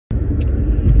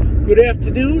Good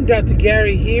afternoon, Dr.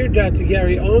 Gary here, Dr.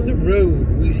 Gary on the road.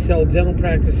 We sell dental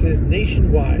practices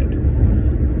nationwide.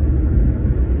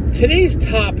 Today's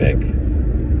topic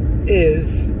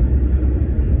is,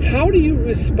 how do you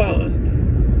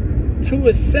respond to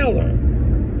a seller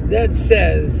that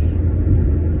says,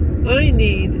 I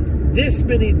need this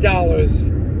many dollars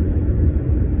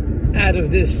out of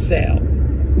this sale?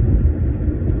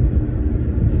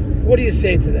 What do you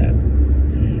say to that?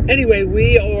 Anyway,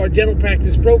 we are dental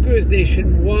practice brokers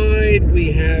nationwide.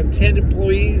 We have 10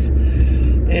 employees,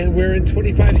 and we're in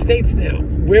 25 states now.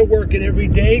 We're working every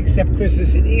day except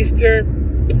Christmas and Easter,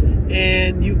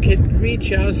 and you can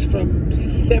reach us from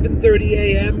 7:30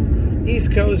 a.m.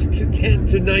 East Coast to 10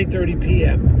 to 9:30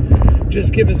 p.m.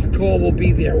 Just give us a call. We'll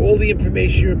be there. All the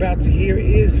information you're about to hear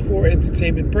is for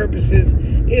entertainment purposes.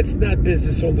 It's not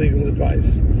business or legal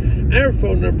advice. Our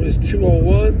phone number is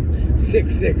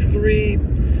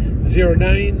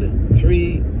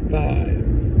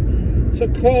 201-663-0935. So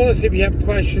call us if you have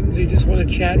questions, you just want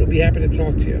to chat. We'll be happy to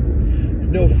talk to you.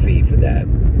 No fee for that.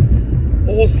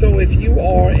 Also, if you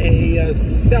are a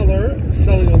seller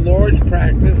selling a large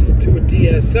practice to a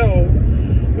DSO,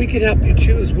 we can help you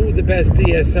choose who are the best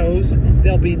DSOs.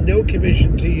 There'll be no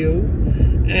commission to you,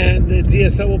 and the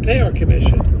DSO will pay our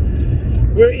commission.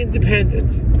 We're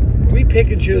independent. We pick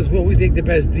and choose what we think the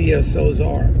best DSOs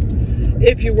are.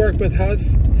 If you work with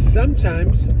us,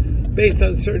 sometimes, based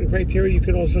on certain criteria, you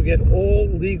can also get all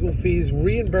legal fees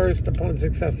reimbursed upon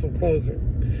successful closing.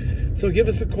 So give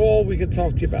us a call. We can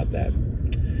talk to you about that.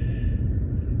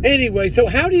 Anyway, so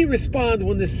how do you respond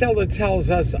when the seller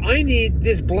tells us, I need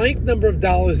this blank number of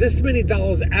dollars, this many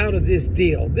dollars out of this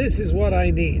deal? This is what I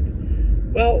need.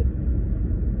 Well,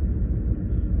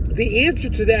 the answer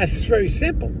to that is very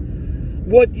simple.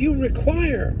 What you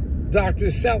require, Dr.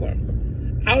 Seller,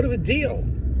 out of a deal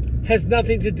has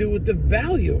nothing to do with the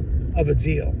value of a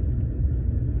deal.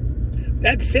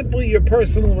 That's simply your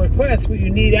personal request, what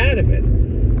you need out of it.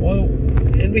 Well,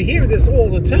 and we hear this all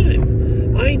the time.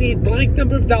 I need blank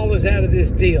number of dollars out of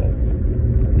this deal.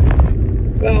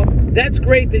 Well, that's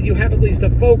great that you have at least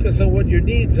a focus on what your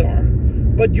needs are.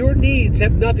 But your needs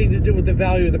have nothing to do with the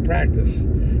value of the practice.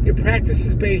 Your practice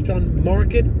is based on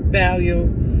market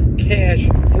value, cash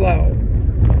flow.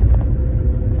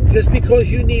 Just because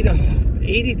you need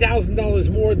 $80,000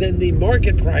 more than the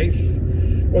market price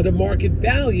or the market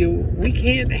value, we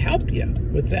can't help you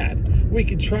with that. We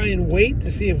can try and wait to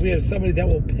see if we have somebody that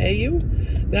will pay you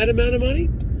that amount of money,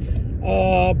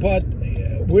 but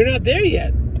we're not there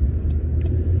yet.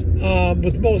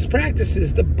 With most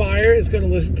practices, the buyer is going to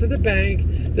listen to the bank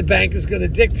is going to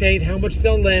dictate how much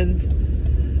they'll lend,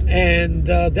 and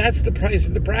that's the price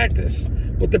of the practice.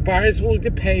 What the buyer is willing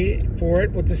to pay for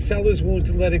it, what the seller is willing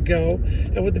to let it go,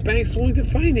 and what the bank's willing to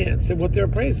finance, and what their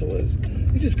appraisal is.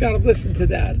 You just got to listen to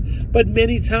that. But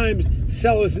many times,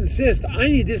 sellers insist, I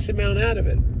need this amount out of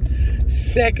it.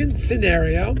 Second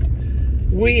scenario,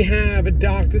 we have a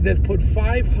doctor that put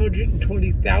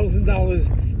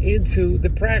 $520,000 into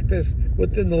the practice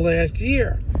within the last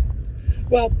year.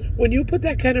 Well, when you put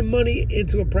that kind of money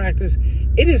into a practice,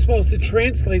 it is supposed to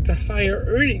translate to higher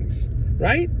earnings,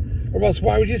 right? Or else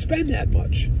why would you spend that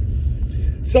much?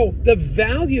 So the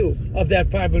value of that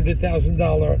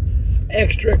 $500,000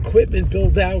 extra equipment,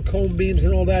 build out, cone beams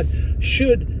and all that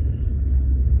should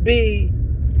be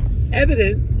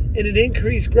evident in an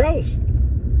increased gross.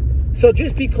 So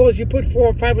just because you put $400,000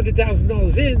 or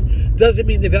 $500,000 in doesn't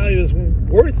mean the value is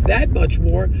worth that much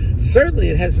more. Certainly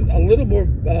it has a little more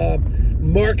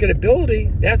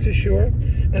marketability, that's for sure.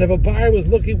 And if a buyer was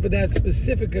looking for that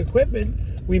specific equipment,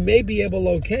 we may be able to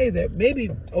okay there,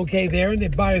 and the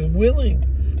buyer's willing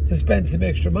to spend some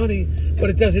extra money, but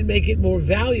it doesn't make it more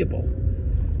valuable.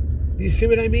 You see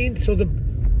what I mean? So the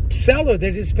seller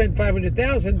that just spent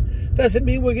 $500,000 doesn't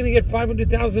mean we're going to get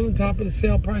 $500,000 on top of the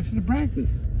sale price of the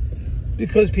practice,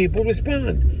 because people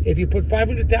respond. If you put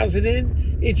 $500,000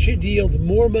 in, it should yield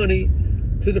more money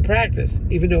to the practice,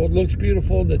 even though it looks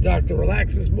beautiful and the doctor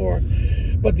relaxes more.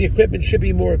 But the equipment should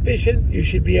be more efficient. It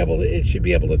should be able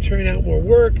to turn out more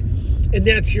work, and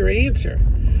that's your answer.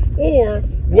 Or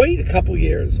wait a couple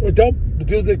years, or don't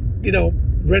do the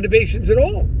renovations at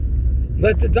all.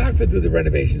 Let the doctor do the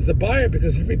renovations, the buyer,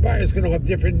 because every buyer is going to have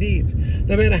different needs.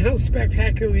 No matter how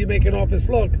spectacular you make an office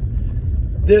look,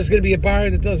 there's going to be a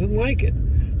buyer that doesn't like it.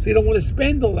 So you don't want to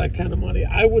spend all that kind of money.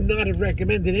 I would not have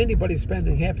recommended anybody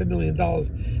spending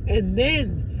 $500,000 and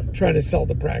then trying to sell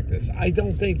the practice. I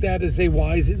don't think that is a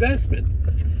wise investment.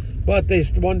 But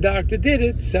one doctor did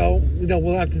it, so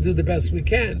we'll have to do the best we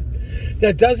can.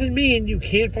 That doesn't mean you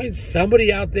can't find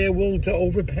somebody out there willing to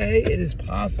overpay. It is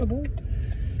possible.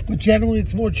 But generally,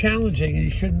 it's more challenging, and you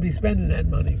shouldn't be spending that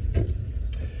money.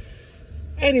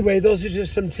 Anyway, those are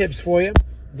just some tips for you.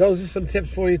 Those are some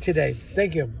tips for you today.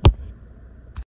 Thank you.